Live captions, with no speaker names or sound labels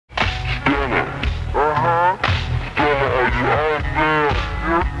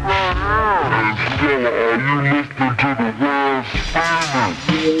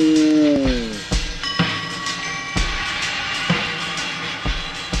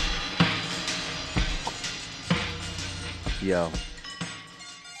Yo,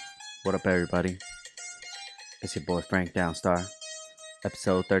 what up, everybody? It's your boy Frank Downstar,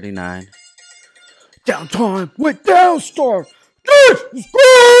 episode 39. Downtime with Downstar! This is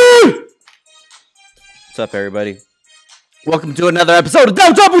great! What's up, everybody? Welcome to another episode of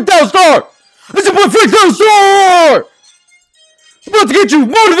Downtime with Downstar! It's your boy Frank Downstar! I'm about to get you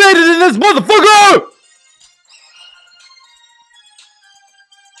motivated in this motherfucker!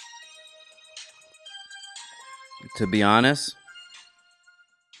 To be honest,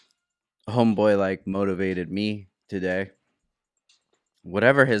 homeboy motivated me today.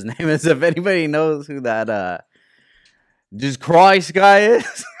 Whatever his name is, if anybody knows who that Jesus Christ guy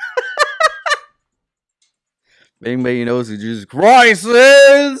is. If anybody knows who Jesus Christ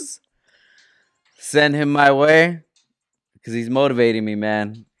is, send him my way because he's motivating me,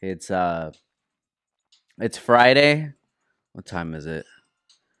 man. It's Friday. What time is it?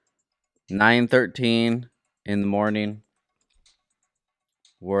 9:13 in the morning.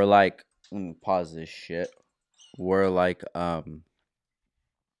 We're let me pause this shit. We're a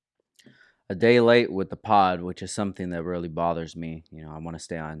day late with the pod, which is something that really bothers me. You know, I want to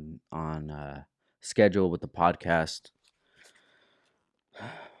stay on schedule with the podcast.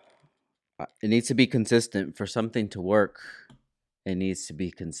 It needs to be consistent. For something to work, it needs to be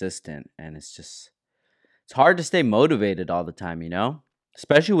consistent, and it's hard to stay motivated all the time, you know,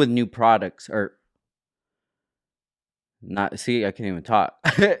 especially with new products or not. See, I can't even talk.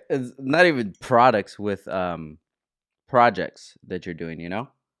 It's not even products, with projects that you're doing, you know.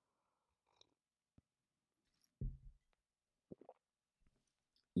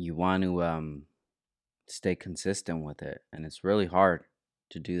 You want to stay consistent with it, and it's really hard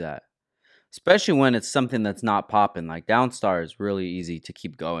to do that, especially when it's something that's not popping. Like Downstar is really easy to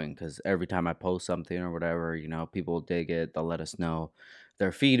keep going because every time I post something or whatever, you know, people dig it. They'll let us know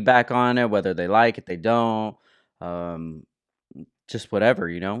their feedback on it, whether they like it, they don't, just whatever,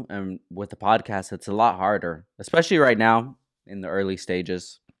 you know. And with the podcast, it's a lot harder, especially right now in the early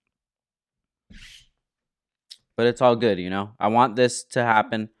stages. But it's all good, you know. I want this to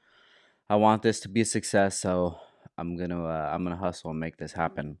happen. I want this to be a success, so I'm gonna hustle and make this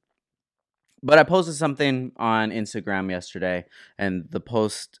happen. But I posted something on Instagram yesterday, and the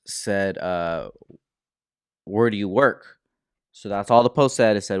post said, "Where do you work?" So that's all the post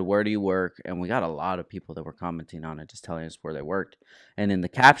said. It said, "Where do you work?" And we got a lot of people that were commenting on it, just telling us where they worked. And in the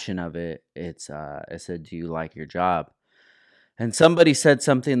caption of it, it said, "Do you like your job?" And somebody said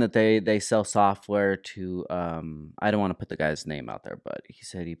something that they sell software to. I don't want to put the guy's name out there, but he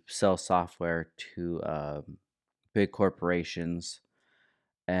said he sells software to big corporations,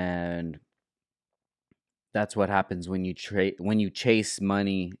 and that's what happens when you chase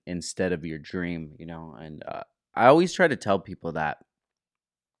money instead of your dream, you know. And I always try to tell people that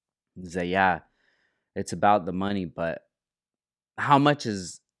yeah, it's about the money, but how much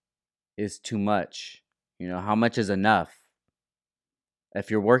is too much? You know, how much is enough? If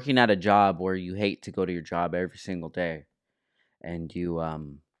you're working at a job where you hate to go to your job every single day, and you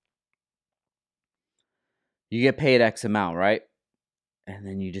get paid X amount, right? And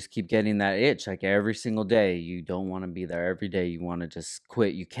then you just keep getting that itch, like every single day. You don't want to be there every day. You want to just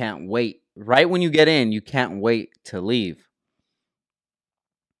quit. You can't wait. Right when you get in, you can't wait to leave.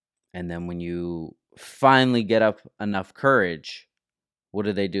 And then when you finally get up enough courage, what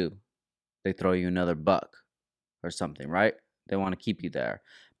do? They throw you another buck or something, right? They want to keep you there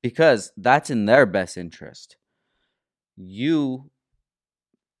because that's in their best interest. Maybe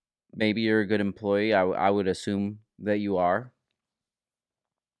you're a good employee. I would assume that you are.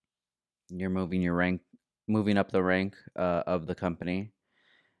 You're moving up the rank of the company,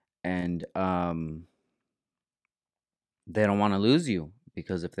 and they don't want to lose you,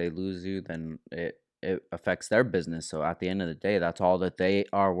 because if they lose you, then it affects their business. So at the end of the day, that's all that they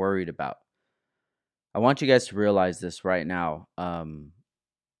are worried about. I want you guys to realize this right now.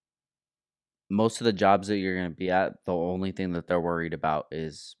 Most of the jobs that you're going to be at, the only thing that they're worried about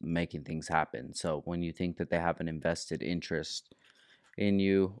is making things happen. So when you think that they have an invested interest in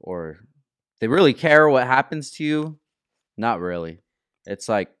you, or they really care what happens to you, not really. It's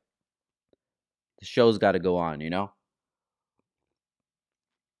like the show's got to go on, you know?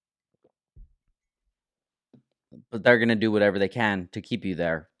 But they're going to do whatever they can to keep you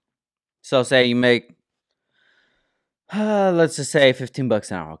there. So say you make, let's just say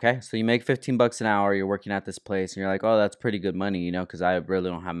 $15 an hour, okay? So you make $15 an hour, you're working at this place, and you're like, oh, that's pretty good money, you know, because I really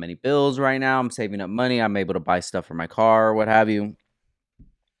don't have many bills right now. I'm saving up money. I'm able to buy stuff for my car or what have you.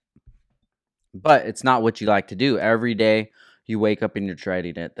 But it's not what you like to do. Every day you wake up and you're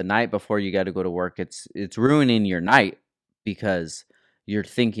dreading it. The night before you got to go to work, it's ruining your night because you're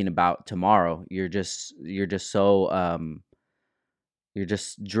thinking about tomorrow. You're just so You're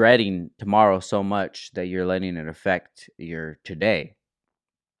just dreading tomorrow so much that you're letting it affect your today.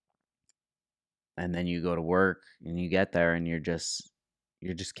 And then you go to work and you get there and you're just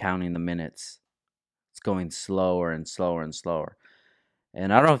counting the minutes. It's going slower and slower and slower.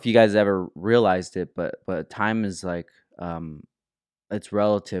 And I don't know if you guys ever realized it, but time is like it's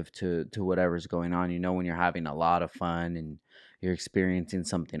relative to whatever's going on. When you're having a lot of fun and you're experiencing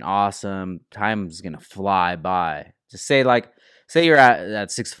something awesome, time's gonna fly by. Just say you're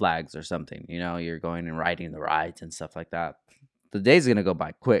at Six Flags or something. You're going and riding the rides and stuff like that. The day's gonna go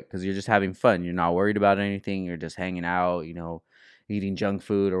by quick because you're just having fun. You're not worried about anything. You're just hanging out. Eating junk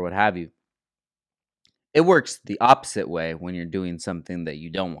food or what have you. It works the opposite way when you're doing something that you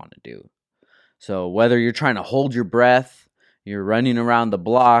don't want to do. So whether you're trying to hold your breath, you're running around the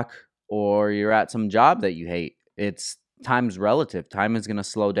block, or you're at some job that you hate, it's time's relative. Time is going to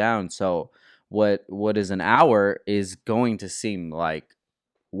slow down. So what is an hour is going to seem like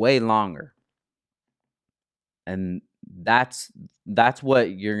way longer. And that's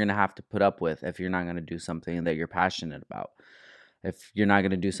what you're going to have to put up with if you're not going to do something that you're passionate about. If you're not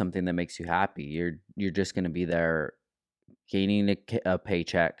going to do something that makes you happy, you're just going to be there gaining a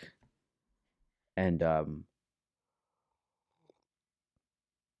paycheck and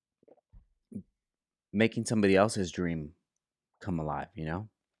making somebody else's dream come alive.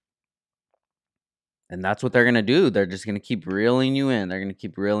 And that's what they're going to do. They're just going to keep reeling you in. They're going to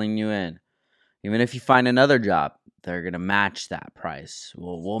keep reeling you in. Even if you find another job, they're going to match that price.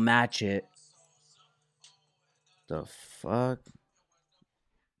 Well, we'll match it. The fuck?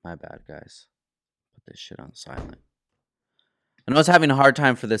 My bad, guys. Put this shit on silent. I know I was having a hard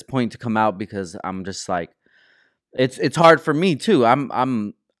time for this point to come out because I'm just like, it's hard for me too.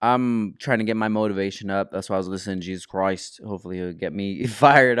 I'm trying to get my motivation up. That's why I was listening to Jesus Christ. Hopefully he'll get me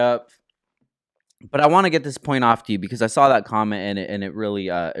fired up. But I want to get this point off to you because I saw that comment and it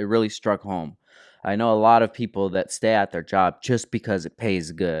really struck home. I know a lot of people that stay at their job just because it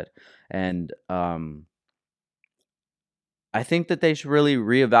pays good. And I think that they should really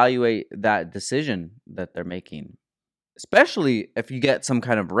reevaluate that decision that they're making, especially if you get some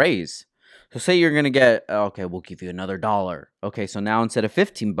kind of raise. So say you're going to get, okay, we'll give you another $1. Okay, so now instead of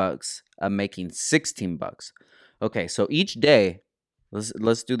 $15, I'm making $16. Okay, so each day,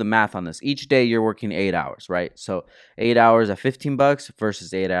 let's do the math on this. Each day you're working 8 hours, right? So 8 hours at $15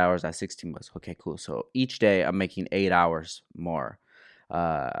 versus 8 hours at $16. Okay, cool. So each day I'm making 8 hours more.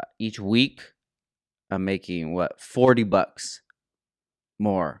 Each week I'm making $40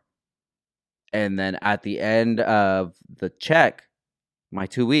 more. And then at the end of the check, my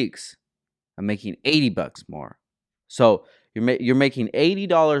 2 weeks, I'm making $80 more. So you're making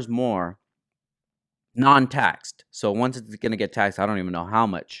 $80 more non-taxed. So once it's going to get taxed, I don't even know how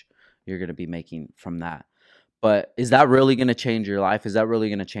much you're going to be making from that. But is that really going to change your life? Is that really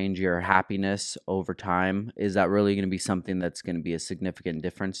going to change your happiness over time? Is that really going to be something that's going to be a significant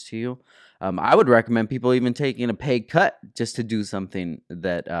difference to you? I would recommend people even taking a pay cut just to do something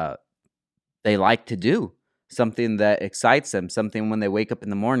that they like to do, something that excites them, something when they wake up in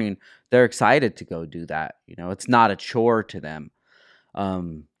the morning, they're excited to go do that. It's not a chore to them. I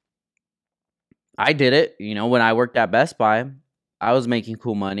did it, when I worked at Best Buy. I was making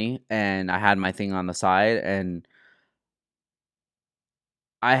cool money and I had my thing on the side and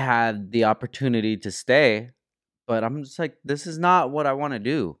I had the opportunity to stay, but I'm just like, this is not what I want to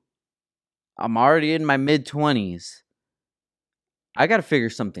do. I'm already in my mid-20s. I got to figure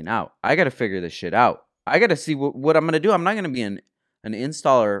something out. I got to figure this shit out. I got to see what I'm going to do. I'm not going to be an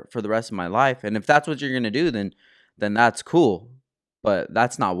installer for the rest of my life. And if that's what you're going to do, then that's cool. But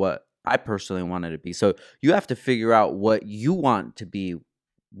that's not what I personally want it to be. So you have to figure out what you want to be,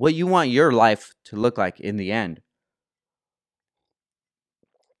 what you want your life to look like in the end.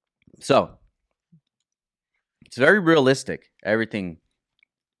 So it's very realistic, everything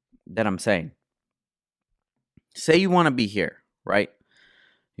that I'm saying. Say you want to be here, right?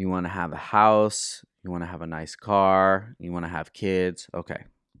 You want to have a house, you want to have a nice car, you want to have kids. Okay.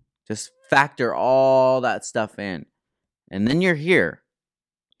 Just factor all that stuff in. And then you're here.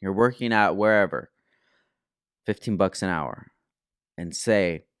 You're working at wherever, $15 an hour. And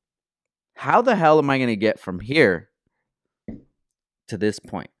say, how the hell am I going to get from here to this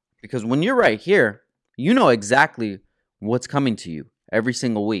point? Because when you're right here, you know exactly what's coming to you every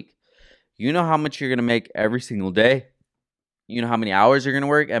single week. You know how much you're going to make every single day. You know how many hours you're going to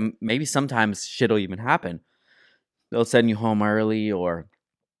work. And maybe sometimes shit will even happen. They'll send you home early or,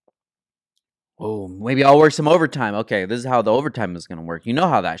 oh, maybe I'll work some overtime. Okay, this is how the overtime is going to work. You know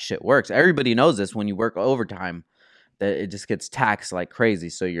how that shit works. Everybody knows this when you work overtime. That it just gets taxed like crazy.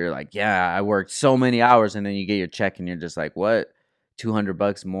 So you're like, yeah, I worked so many hours. And then you get your check and you're just like, what?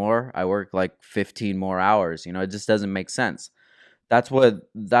 $200 more, I work like 15 more hours. It just doesn't make sense. That's what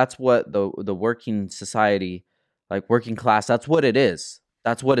the working society, like working class, that's what it is.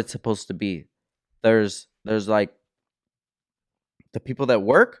 That's what it's supposed to be. There's like the people that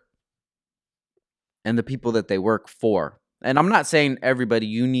work and the people that they work for. And I'm not saying everybody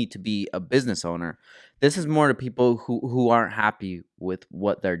you need to be a business owner. This is more to people who aren't happy with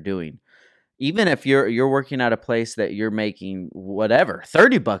what they're doing. Even if you're working at a place that you're making whatever,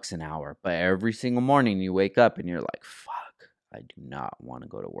 $30 an hour, but every single morning you wake up and you're like, fuck, I do not want to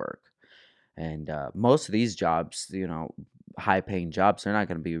go to work. And most of these jobs, high paying jobs, they're not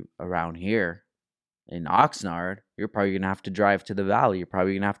going to be around here in Oxnard. You're probably going to have to drive to the valley. You're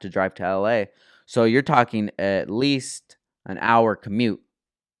probably going to have to drive to LA. So you're talking at least an hour commute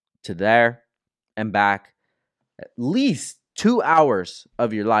to there and back. At least 2 hours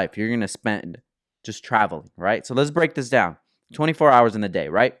of your life you're going to spend just traveling, right? So let's break this down. 24 hours in the day,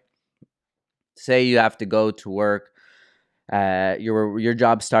 right? Say you have to go to work. Your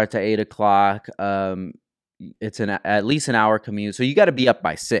job starts at 8 o'clock. It's at least an hour commute. So you got to be up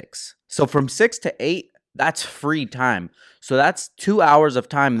by 6. So from 6 to 8, that's free time. So that's 2 hours of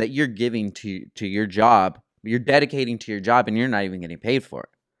time that you're giving to your job. You're dedicating to your job and you're not even getting paid for it.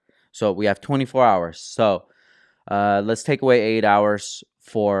 So we have 24 hours. So let's take away 8 hours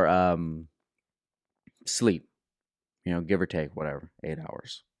for sleep, give or take, whatever, 8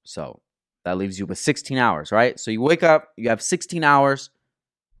 hours. So that leaves you with 16 hours, right? So you wake up, you have 16 hours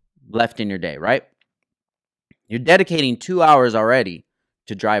left in your day, right? You're dedicating 2 hours already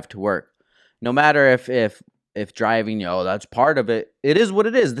to drive to work. No matter if driving, that's part of it. It is what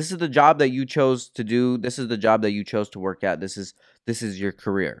it is. This is the job that you chose to do. This is the job that you chose to work at. This is your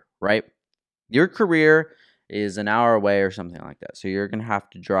career, right? Your career is an hour away or something like that. So you're going to have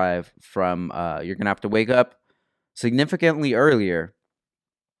to drive from, you're going to have to wake up significantly earlier,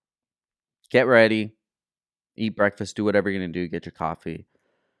 get ready, eat breakfast, do whatever you're going to do, get your coffee,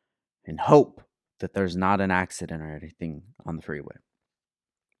 and hope that there's not an accident or anything on the freeway.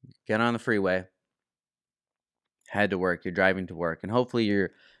 Get on the freeway, head to work, you're driving to work, and hopefully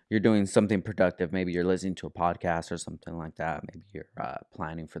you're doing something productive. Maybe you're listening to a podcast or something like that. Maybe you're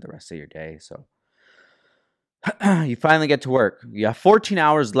planning for the rest of your day. So you finally get to work. You have 14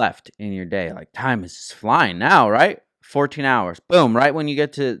 hours left in your day. Like, time is just flying now, right? 14 hours. Boom. Right when you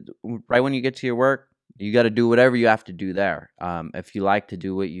get to your work, you got to do whatever you have to do there. If you like to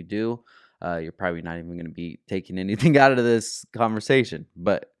do what you do, you're probably not even going to be taking anything out of this conversation.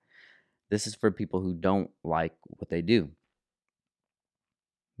 But this is for people who don't like what they do.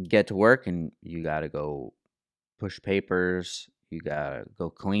 You get to work and you got to go push papers. You got to go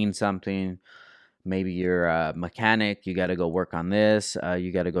clean something. Maybe you're a mechanic. You got to go work on this.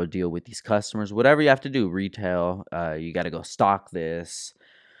 You got to go deal with these customers. Whatever you have to do, retail. You got to go stock this.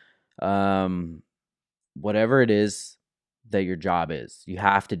 Whatever it is that your job is, you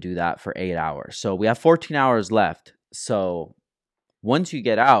have to do that for 8 hours. So we have 14 hours left. So once you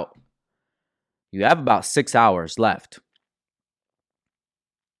get out, you have about 6 hours left.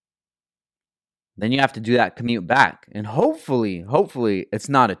 Then you have to do that commute back. And hopefully, it's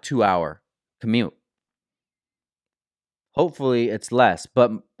not a 2-hour commute. Hopefully it's less.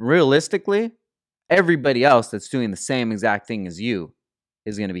 But realistically, everybody else that's doing the same exact thing as you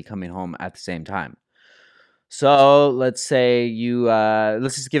is going to be coming home at the same time. So let's say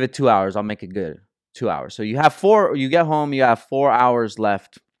let's just give it 2 hours. I'll make it good. 2 hours. So you get home, you have 4 hours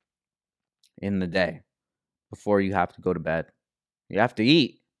left in the day before you have to go to bed. You have to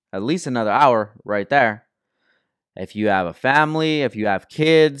eat at least another hour right there. If you have a family, if you have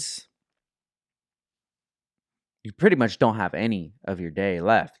kids, you pretty much don't have any of your day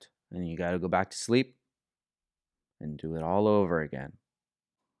left. And you got to go back to sleep and do it all over again.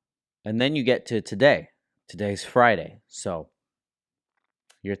 And then you get to today. Today's Friday. So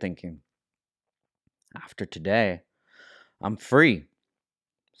you're thinking, after today, I'm free.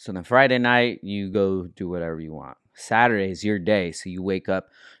 So then Friday night, you go do whatever you want. Saturday is your day. So you wake up.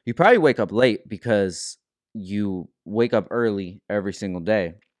 You probably wake up late because you wake up early every single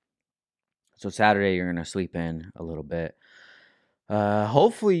day. So Saturday, you're going to sleep in a little bit.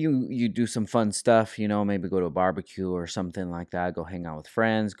 Hopefully you do some fun stuff, maybe go to a barbecue or something like that. Go hang out with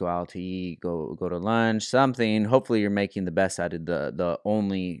friends, go out to eat, go to lunch, something. Hopefully you're making the best out of the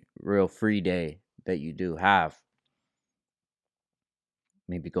only real free day that you do have.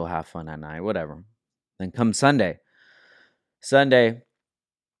 Maybe go have fun at night, whatever. Then come Sunday. Sunday,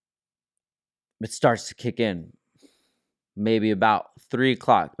 it starts to kick in. Maybe about 3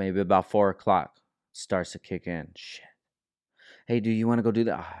 o'clock, maybe about 4 o'clock, starts to kick in. Shit. Hey, do you want to go do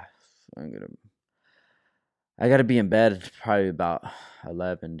that? I gotta be in bed probably about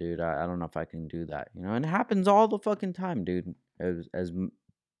 11, dude. I don't know if I can do that, and it happens all the fucking time, dude. As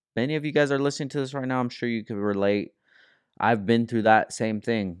many of you guys are listening to this right now, I'm sure you could relate. I've been through that same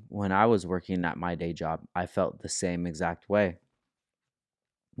thing when I was working at my day job. I felt the same exact way,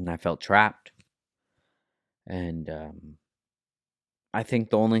 and I felt trapped. And I think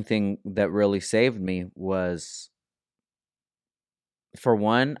the only thing that really saved me was, for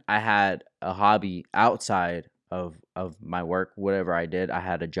one, I had a hobby outside of my work. Whatever I did, I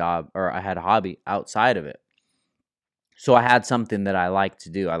had a job, or I had a hobby outside of it. So I had something that I like to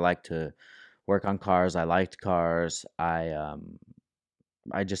do. I like to work on cars. I liked cars. I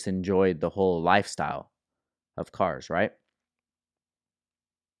just enjoyed the whole lifestyle of cars, right?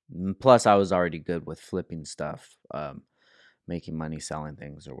 Plus, I was already good with flipping stuff, making money selling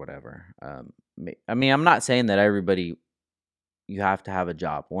things or whatever. I mean, I'm not saying that everybody, you have to have a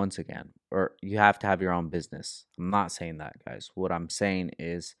job once again, or you have to have your own business. I'm not saying that, guys. What I'm saying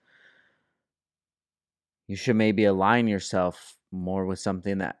is you should maybe align yourself more with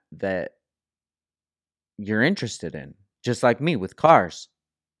something that you're interested in, just like me with cars.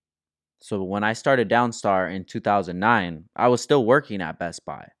 So when I started Downstar in 2009, I was still working at Best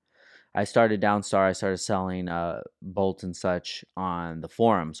Buy. I started Downstar. I started selling bolts and such on the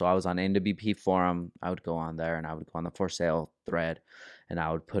forum. So I was on NWP forum. I would go on there and I would go on the for sale thread, and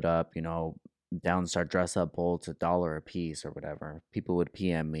I would put up, Downstar dress up bolts, $1 a piece or whatever. People would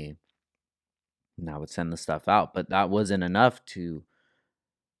PM me, and I would send the stuff out. But that wasn't enough to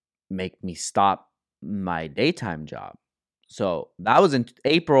make me stop my daytime job. So that was in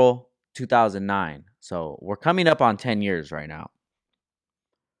April 2009. So we're coming up on 10 years right now.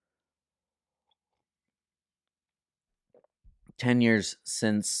 10 years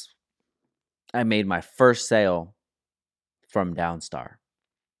since I made my first sale from Downstar.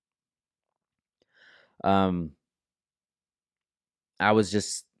 Um, I was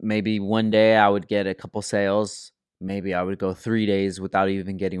just, maybe one day I would get a couple sales. Maybe I would go 3 days without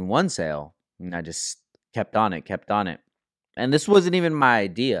even getting one sale. And I just kept on it, kept on it. And this wasn't even my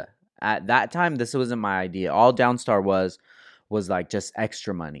idea. At that time, this wasn't my idea. All Downstar was like just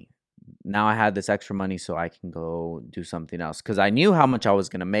extra money. Now I had this extra money so I can go do something else, because I knew how much I was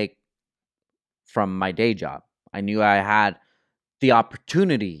going to make from my day job. I knew I had the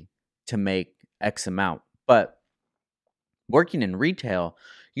opportunity to make X amount. But working in retail,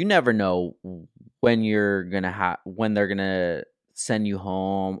 you never know when when they're gonna send you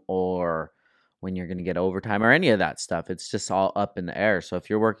home, or when you're gonna get overtime or any of that stuff. It's just all up in the air. So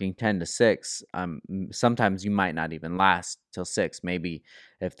if you're working 10 to 6, sometimes you might not even last till 6. Maybe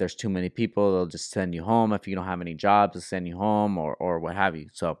if there's too many people, they'll just send you home. If you don't have any jobs, they'll send you home, or what have you.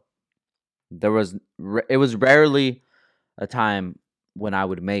 So it was rarely a time when I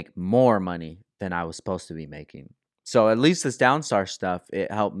would make more money than I was supposed to be making. So at least this Downstar stuff,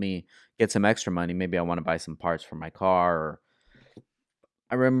 it helped me get some extra money. Maybe I want to buy some parts for my car. Or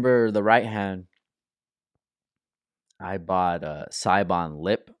I remember the right hand, I bought a Cybon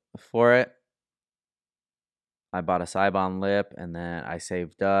lip for it. I bought a Cybon lip, and then I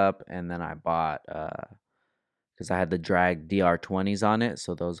saved up, and then I bought because I had the drag DR20s on it.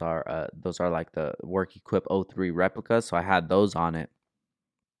 So those are like the Work Equip O3 replicas. So I had those on it.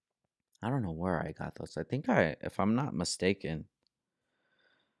 I don't know where I got those. I think if I'm not mistaken,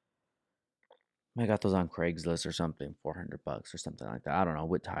 I got those on Craigslist or something, $400 or something like that. I don't know,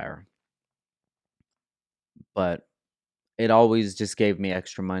 with tire. But it always just gave me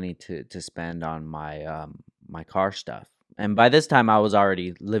extra money to spend on my car stuff. And by this time I was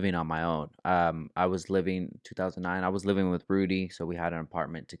already living on my own. I was living 2009. I was living with Rudy, so we had an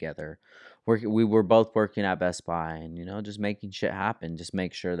apartment together. We were both working at Best Buy, and just making shit happen. Just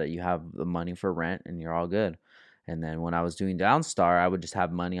make sure that you have the money for rent and you're all good. And then when I was doing Downstar, I would just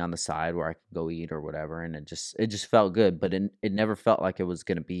have money on the side where I could go eat or whatever, and it just felt good, but it never felt like it was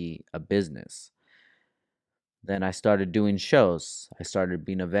going to be a business. Then I started doing shows. I started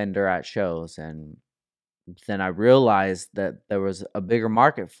being a vendor at shows, and then I realized that there was a bigger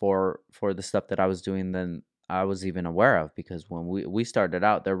market for the stuff that I was doing than I was even aware of, because when we started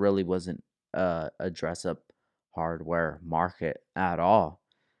out, there really wasn't a dress up hardware market at all.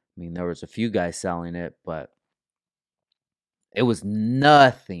 I mean, there was a few guys selling it, but it was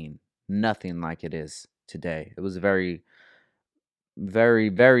nothing like it is today. It was a very, very,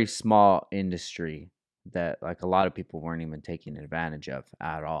 very small industry that, like, a lot of people weren't even taking advantage of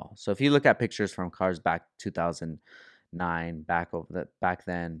at all. So if you look at pictures from cars back 2009, back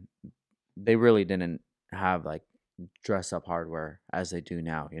then, they really didn't have like dress up hardware as they do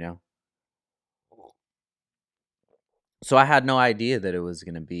now. So I had no idea that it was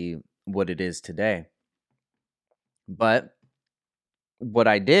going to be what it is today. But what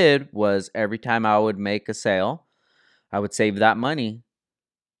I did was every time I would make a sale, I would save that money,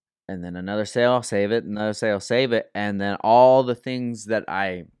 and then another sale, save it, another sale, save it, and then all the things that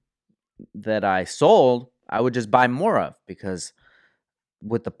I sold, I would just buy more of, because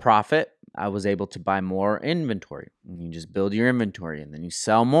with the profit, I was able to buy more inventory. And you just build your inventory, and then you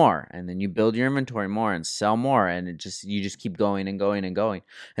sell more, and then you build your inventory more and sell more, and you just keep going and going and going.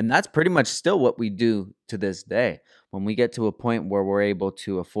 And that's pretty much still what we do to this day. When we get to a point where we're able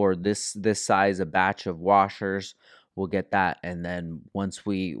to afford this size a batch of washers, we'll get that, and then once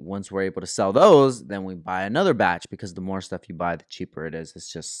we're able to sell those, then we buy another batch, because the more stuff you buy, the cheaper it is.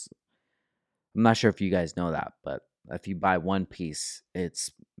 It's just, I'm not sure if you guys know that, but if you buy one piece,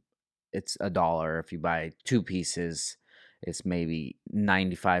 it's $1. If you buy two pieces, it's maybe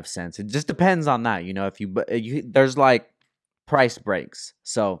 95 cents. It just depends on that. If there's like price breaks.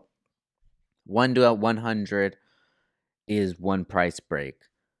 So 1 to 100 is one price break.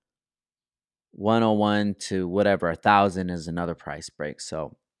 101 to whatever, 1,000 is another price break.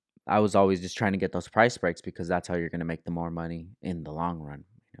 So I was always just trying to get those price breaks, because that's how you're going to make the more money in the long run.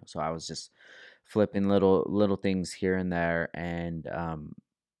 So I was just flipping little things here and there, and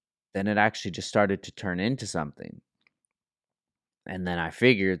then it actually just started to turn into something. And then I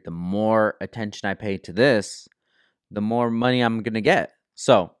figured the more attention I pay to this, the more money I'm going to get.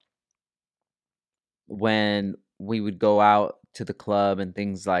 So when we would go out to the club and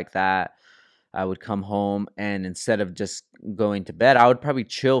things like that, I would come home, and instead of just going to bed, I would probably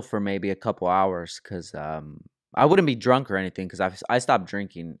chill for maybe a couple hours, because I wouldn't be drunk or anything, because I stopped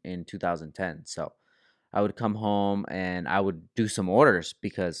drinking in 2010. So I would come home and I would do some orders,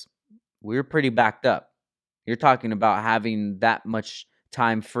 because we were pretty backed up. You're talking about having that much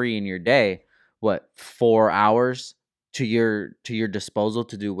time free in your day, what, 4 hours to your disposal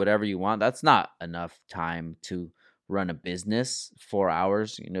to do whatever you want. That's not enough time to run a business. 4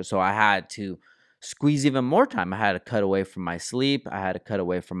 hours, so I had to squeeze even more time. I had to cut away from my sleep. I had to cut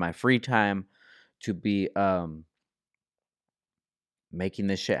away from my free time to be making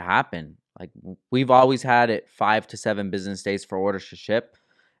this shit happen. Like, we've always had it 5 to 7 business days for orders to ship.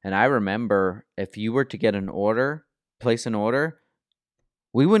 And I remember, if you were to get an order, place an order,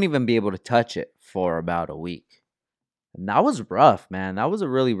 we wouldn't even be able to touch it for about a week. And that was rough, man. That was a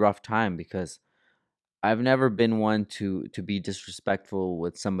really rough time, because I've never been one to be disrespectful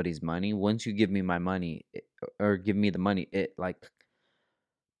with somebody's money. Once you give me my money, or give me the money, it like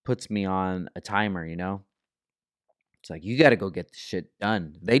puts me on a timer, It's like, you got to go get the shit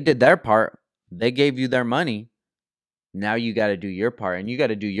done. They did their part. They gave you their money. Now you got to do your part, and you got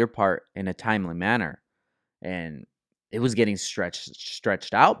to do your part in a timely manner. And it was getting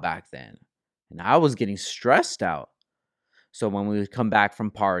stretched out back then, and I was getting stressed out. So when we would come back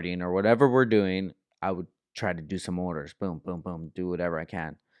from partying or whatever we're doing, I would try to do some orders. Boom, boom, boom. Do whatever I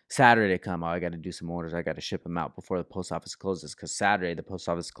can. Saturday come, I got to do some orders. I got to ship them out before the post office closes, because Saturday the post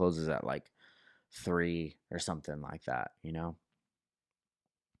office closes at like 3 or something like that,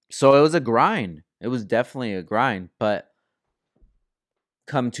 So it was a grind. It was definitely a grind. But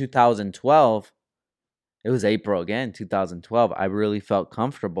come 2012, it was April again, 2012. I really felt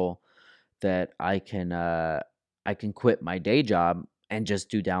comfortable that I can quit my day job and just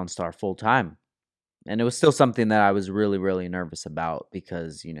do Downstar full time. And it was still something that I was really, really nervous about,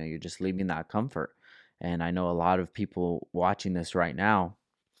 because, you're just leaving that comfort. And I know a lot of people watching this right now,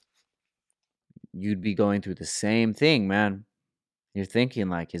 you'd be going through the same thing, man. You're thinking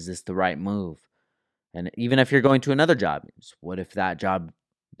like, is this the right move? And even if you're going to another job, what if that job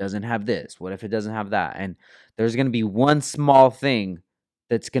doesn't have this? What if it doesn't have that? And there's going to be one small thing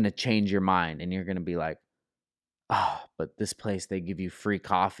that's going to change your mind, and you're going to be like, oh, but this place, they give you free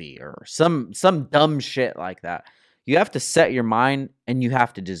coffee, or some dumb shit like that. You have to set your mind, and you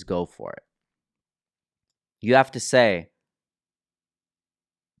have to just go for it. You have to say,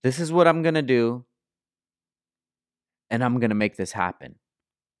 this is what I'm going to do, and I'm going to make this happen.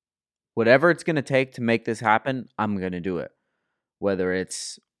 Whatever it's going to take to make this happen, I'm going to do it. Whether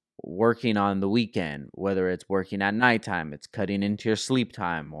it's working on the weekend, whether it's working at nighttime, it's cutting into your sleep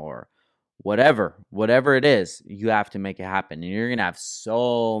time, or whatever it is, you have to make it happen. And you're going to have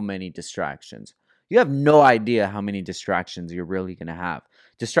so many distractions. You have no idea how many distractions you're really going to have.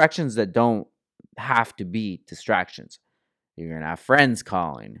 Distractions that don't have to be distractions. You're going to have friends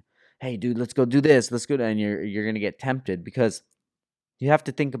calling. Hey, dude, let's go do this. Let's go. And you're going to get tempted, because you have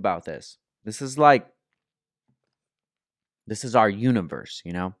to think about this. This is our universe,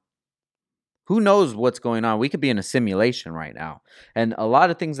 Who knows what's going on? We could be in a simulation right now. And a lot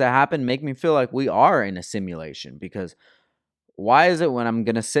of things that happen make me feel like we are in a simulation, because why is it when I'm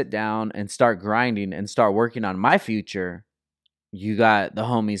going to sit down and start grinding and start working on my future, you got the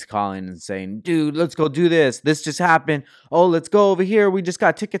homies calling and saying, dude, let's go do this. This just happened. Oh, let's go over here. We just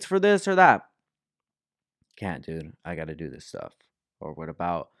got tickets for this or that. Can't, dude. I got to do this stuff. Or what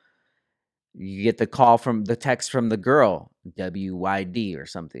about you get the text from the girl, WYD or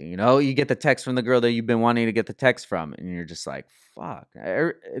something, you get the text from the girl that you've been wanting to get the text from. And you're just like, fuck,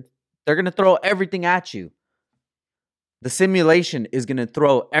 they're going to throw everything at you. The simulation is going to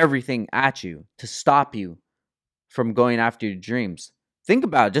throw everything at you to stop you from going after your dreams. Think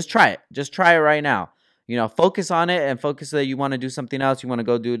about it. Just try it. Just try it right now. Focus on it and focus that you want to do something else. You want to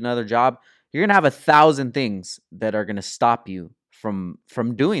go do another job. You're going to have 1,000 things that are going to stop you from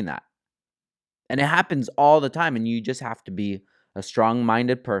doing that. And it happens all the time. And you just have to be a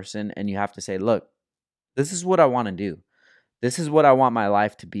strong-minded person. And you have to say, look, this is what I want to do. This is what I want my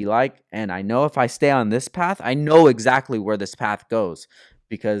life to be like. And I know if I stay on this path, I know exactly where this path goes.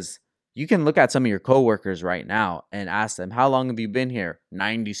 Because you can look at some of your coworkers right now and ask them, how long have you been here?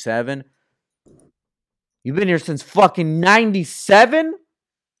 97? You've been here since fucking 97?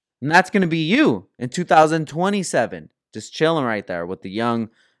 And that's going to be you in 2027. Just chilling right there with the young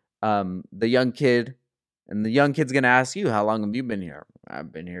kid. And the young kid's going to ask you, how long have you been here?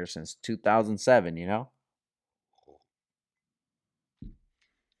 I've been here since 2007,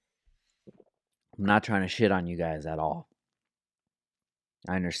 I'm not trying to shit on you guys at all.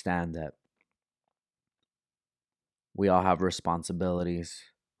 I understand that we all have responsibilities.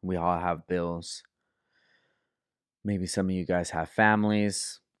 We all have bills. Maybe some of you guys have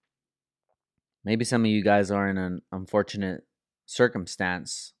families. Maybe some of you guys are in an unfortunate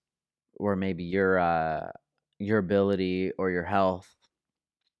circumstance where maybe your ability or your health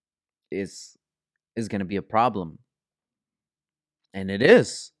is going to be a problem. And it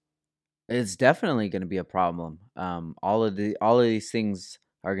is. It's definitely going to be a problem. All of these things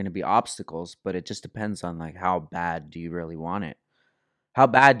are going to be obstacles, but it just depends on like how bad do you really want it? How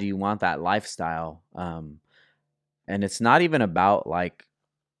bad do you want that lifestyle? And it's not even about like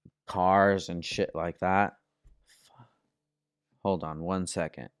cars and shit like that. Hold on 1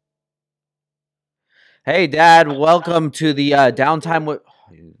 second. Hey, Dad, welcome to the downtime with.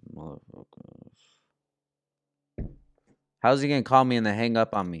 How's he gonna call me and then hang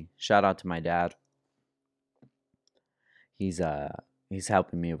up on me? Shout out to my dad. He's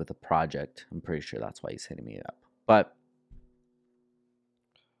helping me with a project. I'm pretty sure that's why he's hitting me up. But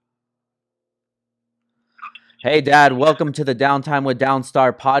hey, Dad, welcome to the Downtime with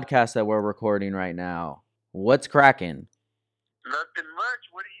Downstar podcast that we're recording right now. What's cracking? Nothing much.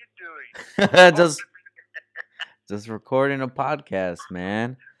 What are you doing? just recording a podcast,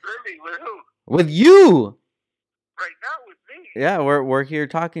 man. Really? With who? With you. Right now with me? Yeah, we're here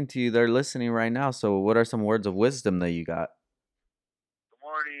talking to you. They're listening right now. So what are some words of wisdom that you got? Good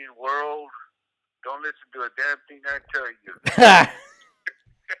morning, world. Don't listen to a damn thing I tell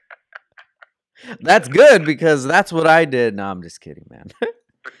you. That's good because that's what I did. No, I'm just kidding, man.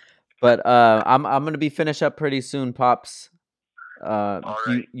 But I'm gonna be finished up pretty soon, Pops. All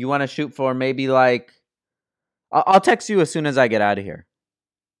right. You want to shoot for maybe like I'll text you as soon as I get out of here.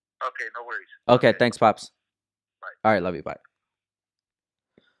 Okay, no worries. Okay, thanks, Pops. Bye. All right, love you. Bye.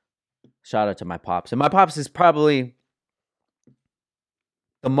 Shout out to my Pops. And my Pops is probably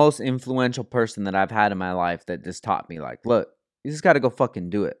the most influential person that I've had in my life that just taught me, like, look, you just got to go fucking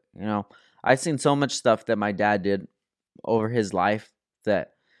do it. I've seen so much stuff that my dad did over his life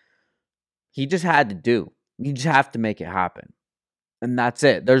that he just had to do. You just have to make it happen. And that's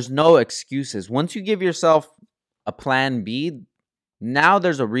it. There's no excuses. Once you give yourself a plan B, now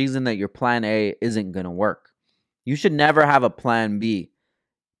there's a reason that your plan A isn't going to work. You should never have a plan B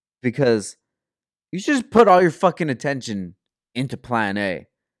because you should just put all your fucking attention into plan A.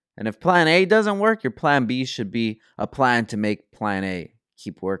 And if plan A doesn't work, your plan B should be a plan to make plan A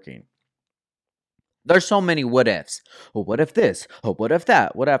keep working. There's so many what ifs. Oh, what if this? Oh, what if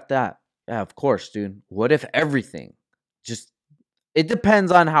that? What if that? Yeah, of course, dude. What if everything? It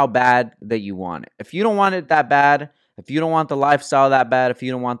depends on how bad that you want it. If you don't want it that bad, if you don't want the lifestyle that bad, if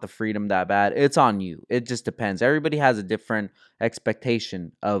you don't want the freedom that bad, it's on you. It just depends. Everybody has a different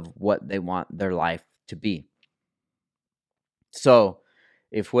expectation of what they want their life to be. So,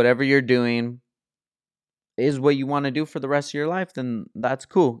 if whatever you're doing is what you want to do for the rest of your life, then that's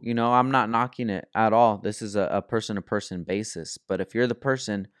cool. I'm not knocking it at all. This is a person-to-person basis. But if you're the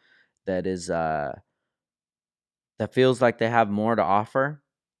person that is that feels like they have more to offer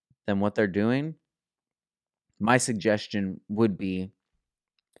than what they're doing, my suggestion would be,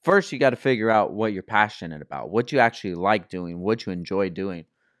 first, you got to figure out what you're passionate about, what you actually like doing, what you enjoy doing.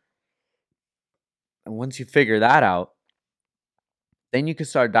 And once you figure that out, then you can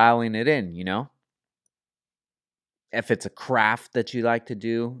start dialing it in, If it's a craft that you like to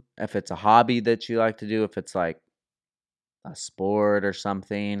do, if it's a hobby that you like to do, if it's like a sport or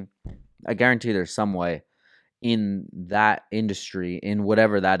something, I guarantee there's some way in that industry, in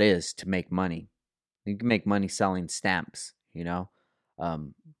whatever that is, to make money. You can make money selling stamps,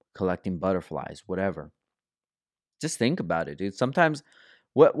 um, collecting butterflies, whatever. Just think about it, dude. Sometimes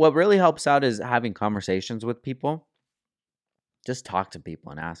what really helps out is having conversations with people. Just talk to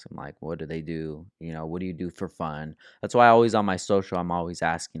people and ask them, like, what do they do? What do you do for fun? That's why always on my social, I'm always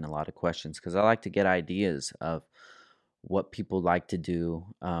asking a lot of questions, because I like to get ideas of what people like to do.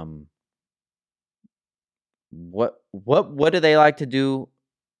 What do they like to do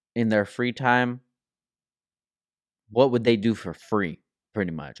in their free time? What would they do for free?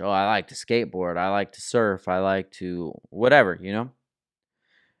 Pretty much. Oh, I like to skateboard. I like to surf. I like to whatever.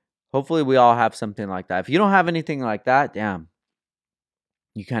 Hopefully, we all have something like that. If you don't have anything like that, damn,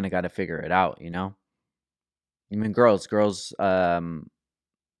 you kind of got to figure it out. Even girls,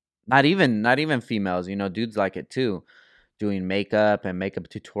 not even females. Dudes like it too, doing makeup and makeup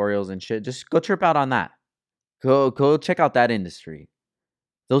tutorials and shit. Just go trip out on that. Go check out that industry.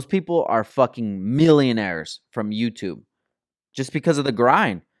 Those people are fucking millionaires from YouTube just because of the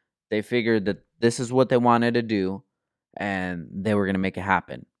grind. They figured that this is what they wanted to do and they were going to make it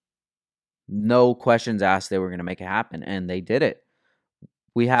happen. No questions asked, they were going to make it happen, and they did it.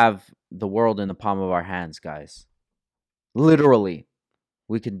 We have the world in the palm of our hands, guys. Literally.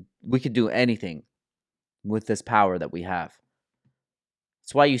 We could do anything with this power that we have.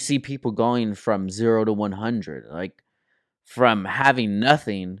 That's why you see people going from 0 to 100, like from having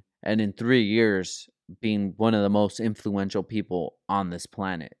nothing and in 3 years being one of the most influential people on this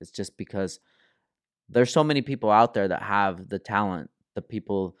planet. It's just because there's so many people out there that have the talent, the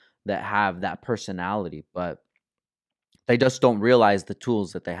people that have that personality, but they just don't realize the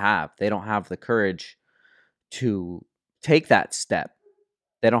tools that they have. They don't have the courage to take that step.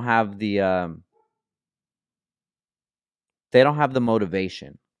 They don't have the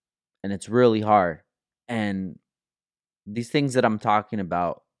motivation, and it's really hard. And these things that I'm talking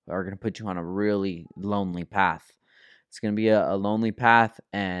about are going to put you on a really lonely path. It's going to be a lonely path,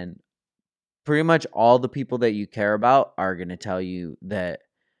 and pretty much all the people that you care about are going to tell you that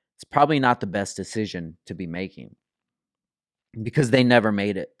it's probably not the best decision to be making because they never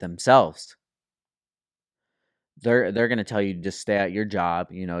made it themselves. They're going to tell you to just stay at your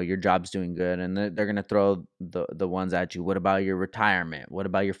job. Your job's doing good, and they're going to throw the ones at you. What about your retirement? What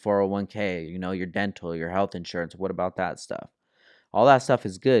about your 401k? Your dental, your health insurance. What about that stuff? All that stuff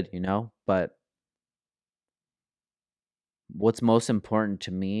is good, but what's most important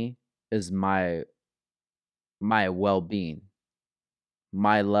to me is my well-being,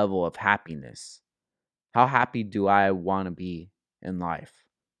 my level of happiness. How happy do I want to be in life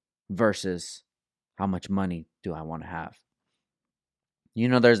versus how much money do I want to have?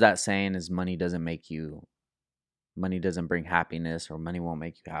 There's that saying is money doesn't bring happiness, or money won't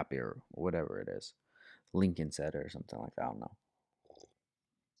make you happy, or whatever it is. Lincoln said it or something like that. I don't know.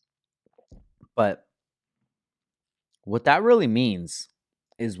 But what that really means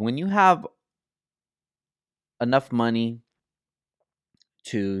is when you have enough money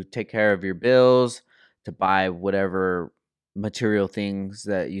to take care of your bills, to buy whatever material things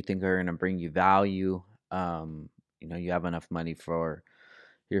that you think are going to bring you value, you have enough money for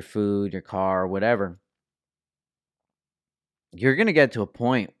your food, your car, whatever, you're going to get to a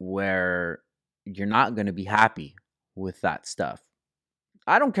point where you're not going to be happy with that stuff.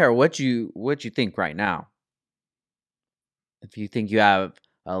 I don't care what you think right now. If you think you have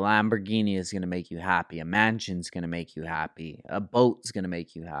a Lamborghini is going to make you happy, a mansion's going to make you happy, a boat's going to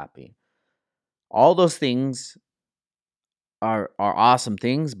make you happy. All those things are awesome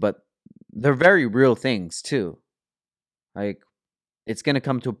things, but they're very real things too. Like, it's going to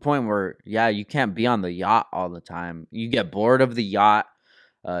come to a point where, yeah, you can't be on the yacht all the time. You get bored of the yacht.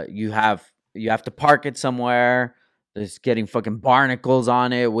 You have to park it somewhere. There's getting fucking barnacles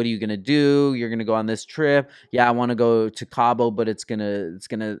on it. What are you gonna do? You're gonna go on this trip. Yeah, I want to go to Cabo, but it's gonna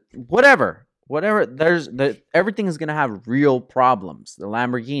whatever. Everything is gonna have real problems. The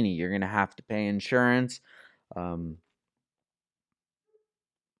Lamborghini, you're gonna have to pay insurance. I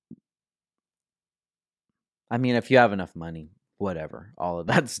mean, if you have enough money, whatever. All of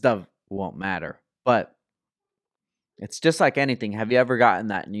that stuff won't matter. But it's just like anything. Have you ever gotten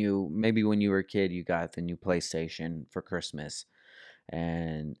that maybe when you were a kid, you got the new PlayStation for Christmas.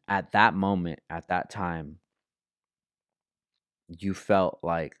 And at that moment, at that time, you felt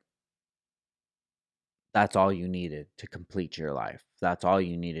like that's all you needed to complete your life. That's all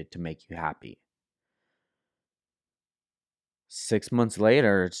you needed to make you happy. 6 months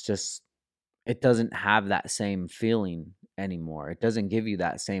later, it doesn't have that same feeling anymore. It doesn't give you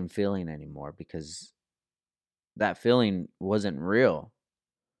that same feeling anymore because that feeling wasn't real.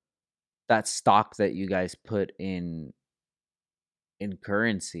 That stock that you guys put in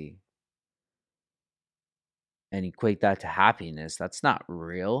currency and equate that to happiness, that's not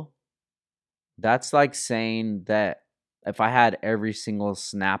real. That's like saying that if I had every single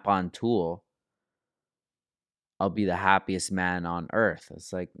Snap-on tool, I'll be the happiest man on earth.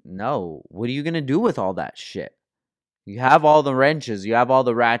 It's like, no, what are you going to do with all that shit? You have all the wrenches, you have all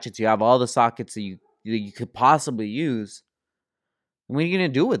the ratchets, you have all the sockets that you could possibly use. And what are you going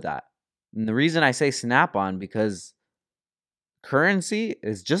to do with that? And the reason I say Snap-on, because currency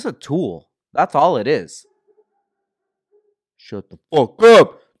is just a tool. That's all it is. Shut the fuck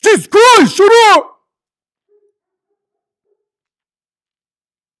up. Jesus Christ, shut up.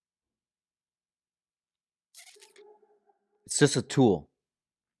 It's just a tool.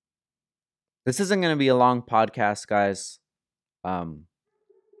 This isn't going to be a long podcast, guys.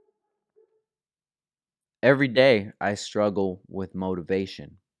 Every day I struggle with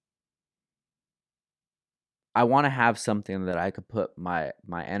motivation. I want to have something that I could put my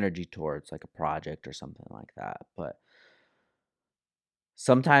energy towards, like a project or something like that. But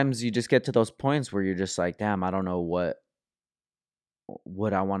sometimes you just get to those points where you're just like, damn, I don't know what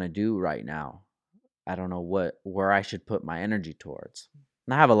I want to do right now. I don't know where I should put my energy towards.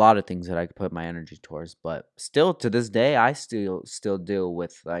 And I have a lot of things that I could put my energy towards, but still to this day I still deal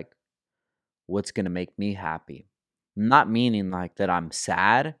with like what's going to make me happy. Not meaning like that I'm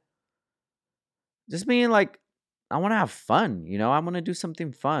sad. Just meaning like I want to have fun, I want to do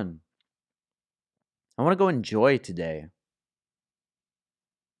something fun. I want to go enjoy today.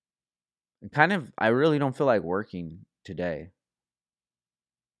 And I really don't feel like working today.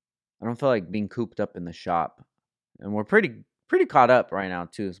 I don't feel like being cooped up in the shop. And we're pretty caught up right now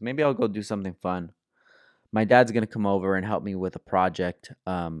too. So maybe I'll go do something fun. My dad's going to come over and help me with a project.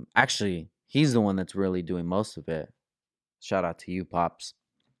 Actually, he's the one that's really doing most of it. Shout out to you, Pops.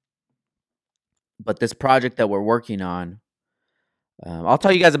 But this project that we're working on, I'll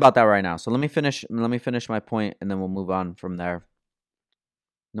tell you guys about that right now. So let me finish my point and then we'll move on from there.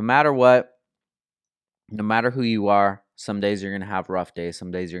 No matter what, no matter who you are, some days you're going to have rough days,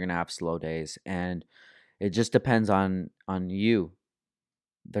 some days you're going to have slow days, and it just depends on you.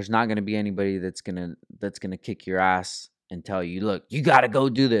 There's not going to be anybody that's going to kick your ass and tell you, "Look, you got to go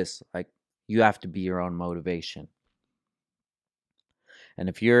do this." Like, you have to be your own motivation. And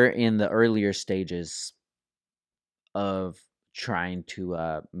if you're in the earlier stages of trying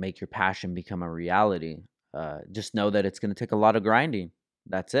to make your passion become a reality, just know that it's going to take a lot of grinding.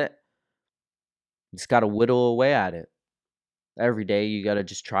 That's it. You just got to whittle away at it. Every day you got to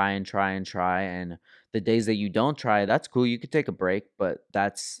just try and try and try. And the days that you don't try, that's cool. You could take a break, but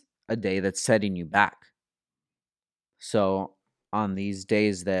that's a day that's setting you back. So on these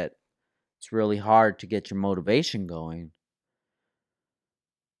days that it's really hard to get your motivation going,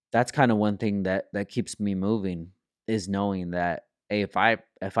 that's kind of one thing that keeps me moving, is knowing that, hey, if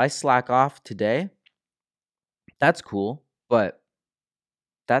I slack off today, that's cool, but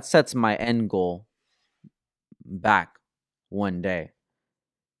that sets my end goal back one day.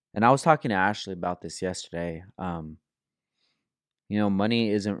 And I was talking to Ashley about this yesterday. Money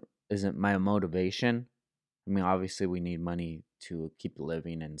isn't my motivation. I mean, obviously we need money to keep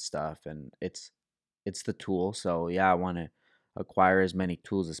living and stuff, and it's the tool. So yeah, I want to acquire as many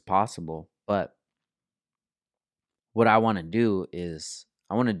tools as possible. But what I want to do is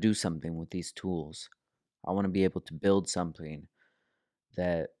I want to do something with these tools. I want to be able to build something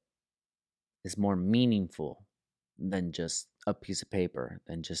that is more meaningful than just a piece of paper,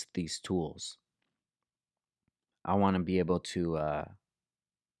 than just these tools. I want to be able to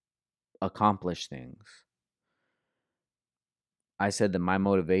accomplish things. I said that my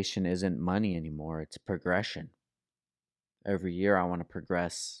motivation isn't money anymore, it's progression. Every year I want to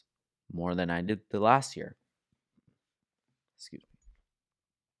progress more than I did the last year. Excuse me.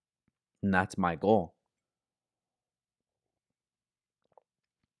 And that's my goal.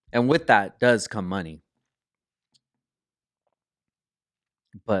 And with that does come money.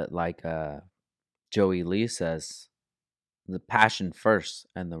 But like Joey Lee says, the passion first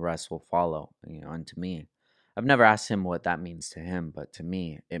and the rest will follow. And to me, I've never asked him what that means to him, but to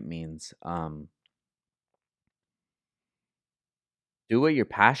me it means do what you're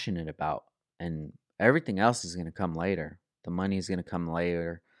passionate about, and everything else is going to come later. The money is going to come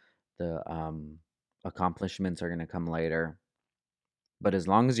later. The accomplishments are going to come later. But as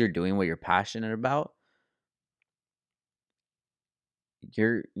long as you're doing what you're passionate about,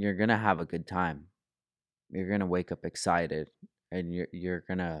 you're going to have a good time. You're going to wake up excited, and you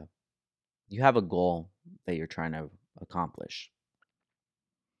have a goal that you're trying to accomplish.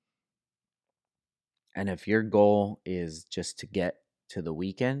 And if your goal is just to get to the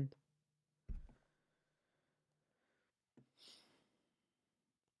weekend,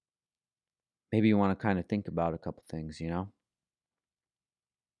 maybe you want to kind of think about a couple things, you know?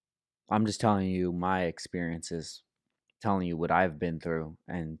 I'm just telling you my experiences, telling you what I've been through,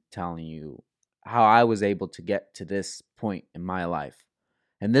 and telling you how I was able to get to this point in my life.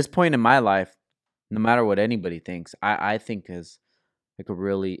 And this point in my life, no matter what anybody thinks, I think is like a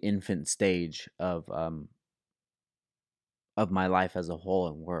really infant stage of my life as a whole,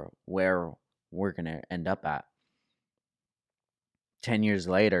 and where we're gonna end up at 10 years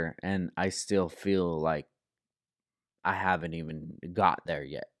later, and I still feel like I haven't even got there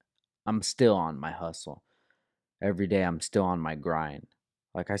yet. I'm still on my hustle. Every day I'm still on my grind.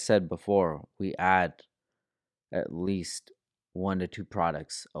 Like I said before, we add at least 1 to 2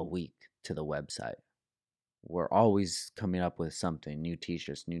 products a week to the website. We're always coming up with something, new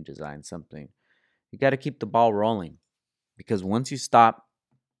t-shirts, new designs, something. You got to keep the ball rolling, because once you stop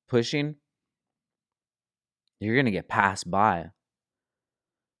pushing, you're going to get passed by.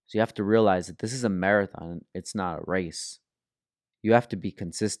 So you have to realize that this is a marathon, it's not a race. You have to be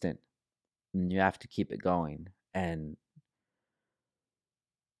consistent, and you have to keep it going. And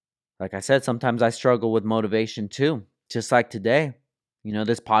like I said, sometimes I struggle with motivation too, just like today. You know,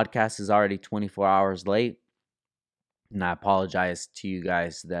 this podcast is already 24 hours late, and I apologize to you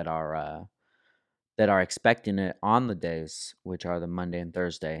guys that are expecting it on the days, which are the Monday and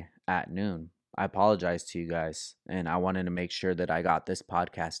Thursday at noon. I apologize to you guys, and I wanted to make sure that I got this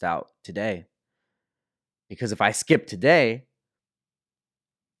podcast out today, because if I skip today,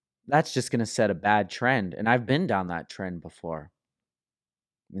 that's just going to set a bad trend, and I've been down that trend before,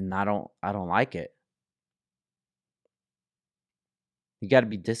 and I don't like it. You got to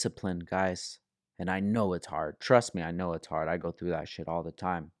be disciplined, guys. And I know it's hard. Trust me, I know it's hard. I go through that shit all the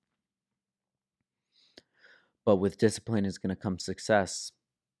time. But with discipline is going to come success.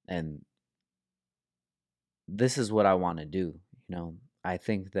 And this is what I want to do. You know, I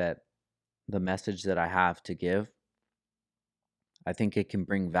think that the message that I have to give, I think it can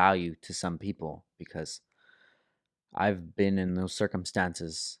bring value to some people, because I've been in those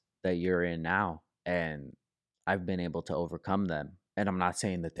circumstances that you're in now, and I've been able to overcome them. And I'm not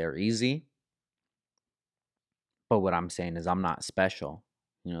saying that they're easy, but what I'm saying is I'm not special.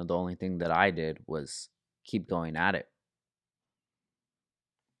 You know, the only thing that I did was keep going at it.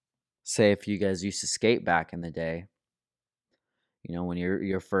 Say if you guys used to skate back in the day, you know, when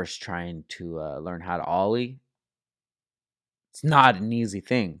you're first trying to learn how to ollie, it's not an easy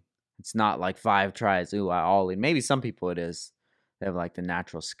thing. It's not like 5 tries. Ooh, I ollie. Maybe some people it is. They have like the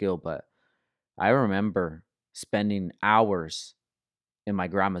natural skill, but I remember spending hours in my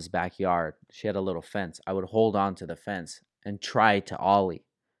grandma's backyard. She had a little fence. I would hold on to the fence and try to ollie.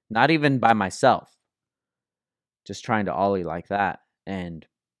 Not even by myself. Just trying to ollie like that. And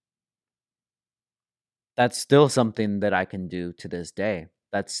that's still something that I can do to this day.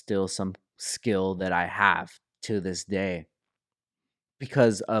 That's still some skill that I have to this day,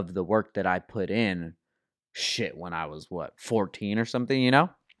 because of the work that I put in. Shit, when I was 14 or something, you know?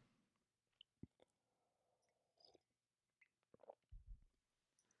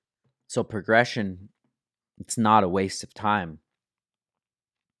 So progression, it's not a waste of time.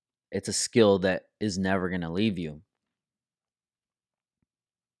 It's a skill that is never going to leave you.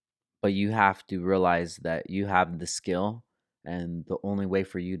 But you have to realize that you have the skill, and the only way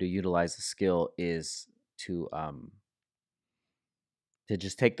for you to utilize the skill is to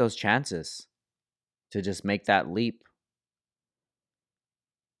just take those chances, to just make that leap,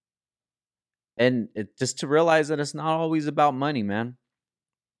 and just to realize that it's not always about money, man.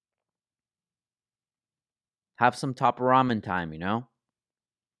 Have some top ramen time, you know?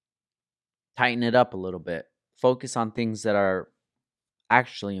 Tighten it up a little bit. Focus on things that are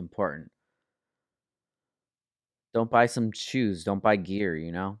actually important. Don't buy some shoes, don't buy gear,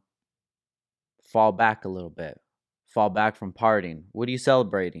 you know? Fall back a little bit. Fall back from partying. What are you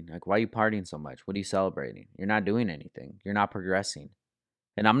celebrating? Like, why are you partying so much? What are you celebrating? You're not doing anything. You're not progressing.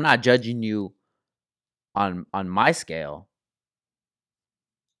 And I'm not judging you on my scale.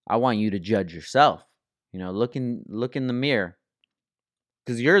 I want you to judge yourself. You know, look in the mirror,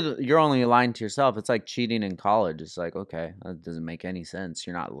 because you're only lying to yourself. It's like cheating in college. It's like, okay, that doesn't make any sense.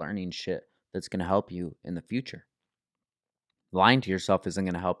 You're not learning shit that's gonna help you in the future. Lying to yourself isn't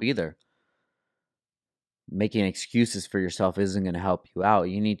gonna help either. Making excuses for yourself isn't gonna help you out.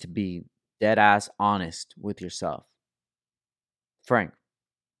 You need to be dead ass honest with yourself. Frank,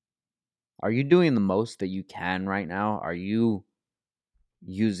 Are you doing the most that you can right now? Are you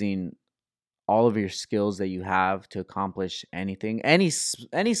using all of your skills that you have to accomplish anything? Any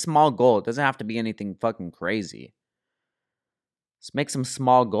small goal. It doesn't have to be anything fucking crazy. Let's make some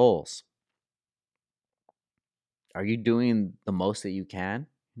small goals. Are you doing the most that you can?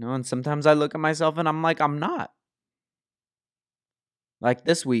 And sometimes I look at myself and I'm like, I'm not. Like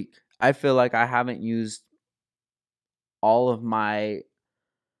this week, I feel like I haven't used all of my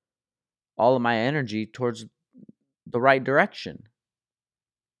energy towards the right direction.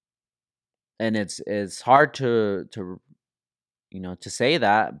 And it's hard to to say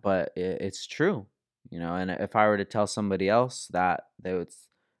that, but it's true. And if I were to tell somebody else that,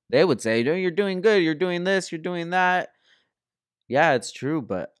 they would say, "No, you're doing good. You're doing this, you're doing that." Yeah, it's true,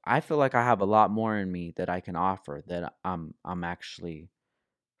 but I feel like I have a lot more in me that I can offer, that I'm actually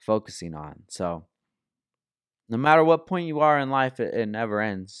focusing on. So, no matter what point you are in life, it never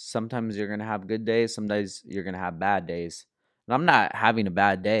ends. Sometimes you're going to have good days, some days you're going to have bad days. And I'm not having a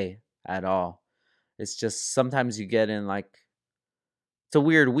bad day at all. It's just sometimes you get in like, it's a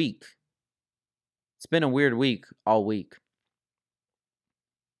weird week. It's been a weird week all week.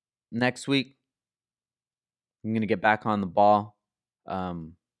 Next week, I'm going to get back on the ball.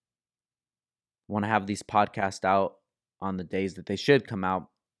 Want to have these podcasts out on the days that they should come out.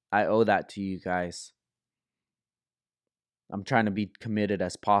 I owe that to you guys. I'm trying to be committed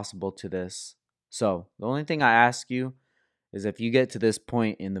as possible to this. So the only thing I ask you is, if you get to this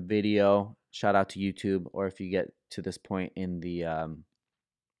point in the video, shout out to YouTube, or if you get to this point in the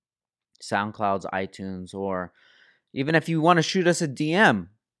SoundClouds, iTunes, or even if you want to shoot us a DM,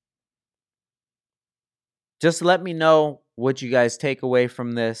 just let me know what you guys take away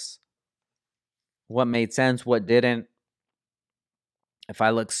from this, what made sense, what didn't, if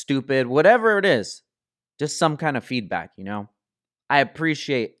I look stupid, whatever it is, just some kind of feedback, I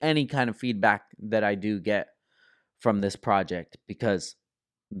appreciate any kind of feedback that I do get from this project, because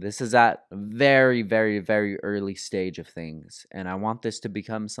this is at a very, very, very early stage of things, and I want this to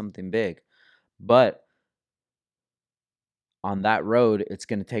become something big. But on that road, it's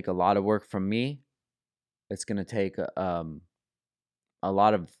going to take a lot of work from me. It's going to take a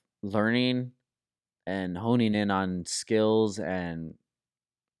lot of learning and honing in on skills and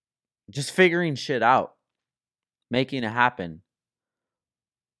just figuring shit out, making it happen.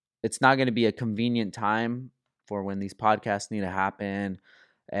 It's not going to be a convenient time for when these podcasts need to happen,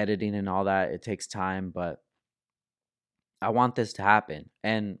 editing and all that. It takes time, but I want this to happen.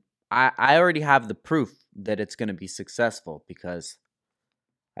 And I already have the proof that it's going to be successful, because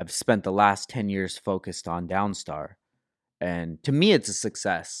I've spent the last 10 years focused on Downstar. And to me, it's a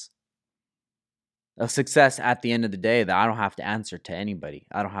success. A success at the end of the day that I don't have to answer to anybody.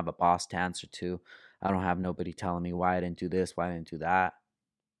 I don't have a boss to answer to. I don't have nobody telling me why I didn't do this, why I didn't do that.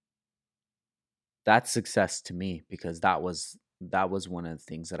 That's success to me, because that was one of the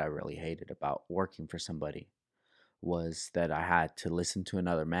things that I really hated about working for somebody, was that I had to listen to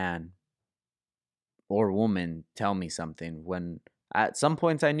another man or woman tell me something, when at some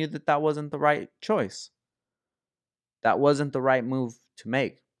points I knew that that wasn't the right choice. That wasn't the right move to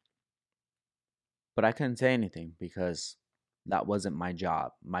make. But I couldn't say anything, because that wasn't my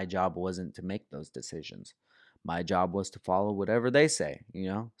job. My job wasn't to make those decisions. My job was to follow whatever they say,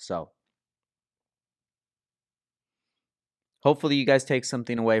 So hopefully you guys take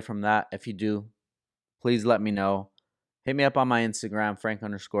something away from that. If you do, please let me know. Hit me up on my Instagram,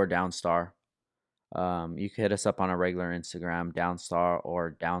 Frank_Downstar. You can hit us up on a regular Instagram, Downstar,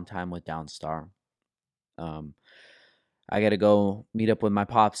 or Downtime with Downstar. I got to go meet up with my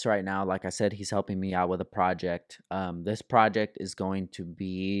pops right now. Like I said, he's helping me out with a project. This project is going to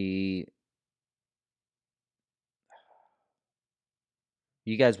be...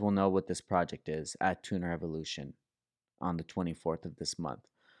 You guys will know what this project is at Tuner Evolution on the 24th of this month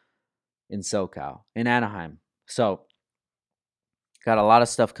in SoCal, in Anaheim. So, got a lot of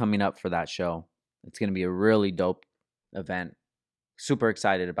stuff coming up for that show. It's going to be a really dope event. Super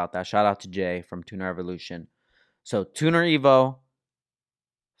excited about that. Shout out to Jay from Tuner Evolution. So, Tuner Evo,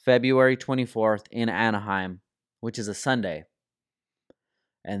 February 24th in Anaheim, which is a Sunday.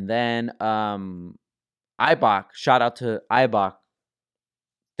 And then IBOC, shout out to IBOC.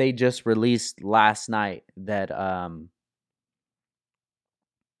 They just released last night that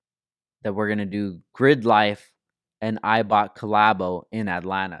that we're going to do Grid Life and IBOC collabo in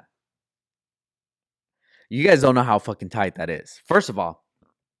Atlanta. You guys don't know how fucking tight that is. First of all,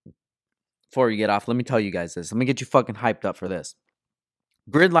 before you get off, let me tell you guys this. Let me get you fucking hyped up for this.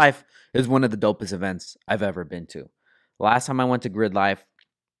 Grid Life is one of the dopest events I've ever been to. Last time I went to Grid Life,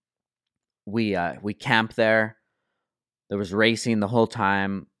 we camped there. There was racing the whole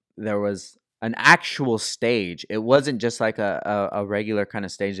time. there was an actual stage. It wasn't just like a regular kind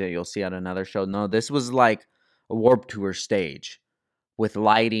of stage that you'll see at another show. No, this was like a Warped Tour stage with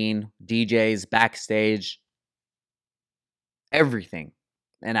lighting, DJs, backstage, everything.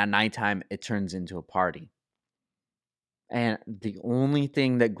 And at nighttime, it turns into a party. And the only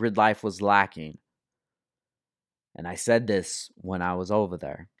thing that Grid Life was lacking, and I said this when I was over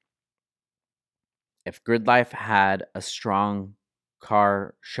there, if Grid Life had a strong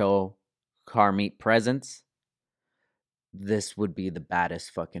car show, car meet presence, this would be the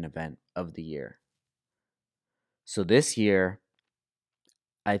baddest fucking event of the year. So this year,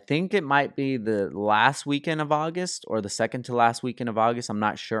 I think it might be the last weekend of August or the second to last weekend of August. I'm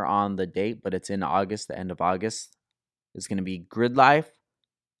not sure on the date, but it's in August, the end of August. It's going to be Grid Life,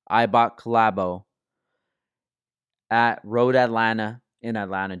 iBot Collabo at Road Atlanta in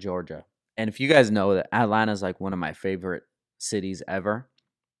Atlanta, Georgia. And if you guys know that Atlanta is like one of my favorite cities ever,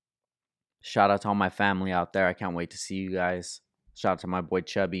 shout out to all my family out there. I can't wait to see you guys. Shout out to my boy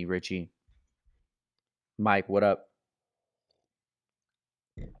Chubby, Richie, Mike, what up?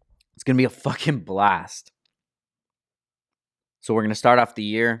 It's going to be a fucking blast. So we're going to start off the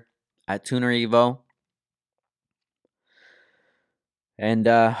year at Tuner Evo. And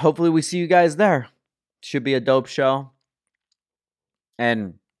hopefully we see you guys there. Should be a dope show.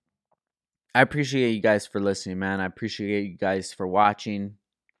 And I appreciate you guys for listening, man. I appreciate you guys for watching.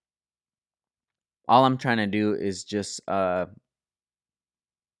 All I'm trying to do is just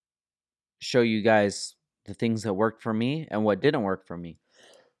show you guys the things that worked for me and what didn't work for me.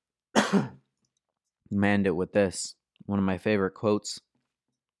 Manned it with this. One of my favorite quotes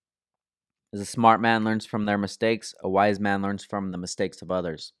is a smart man learns from their mistakes. A wise man learns from the mistakes of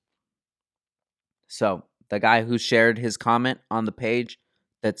others. So the guy who shared his comment on the page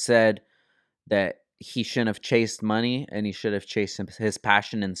that said that he shouldn't have chased money and he should have chased his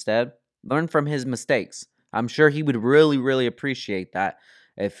passion instead, learn from his mistakes. I'm sure he would really, really appreciate that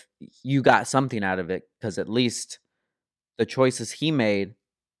if you got something out of it, because at least the choices he made,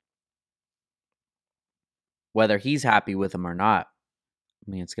 whether he's happy with them or not,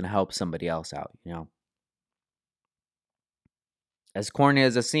 I mean, it's going to help somebody else out, you know. As corny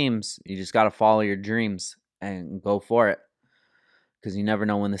as it seems, you just got to follow your dreams and go for it, because you never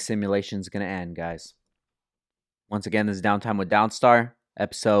know when the simulation's going to end, guys. Once again, this is Downtime with Downstar,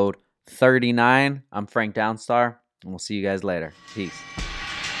 episode 39. I'm Frank Downstar, and we'll see you guys later. Peace.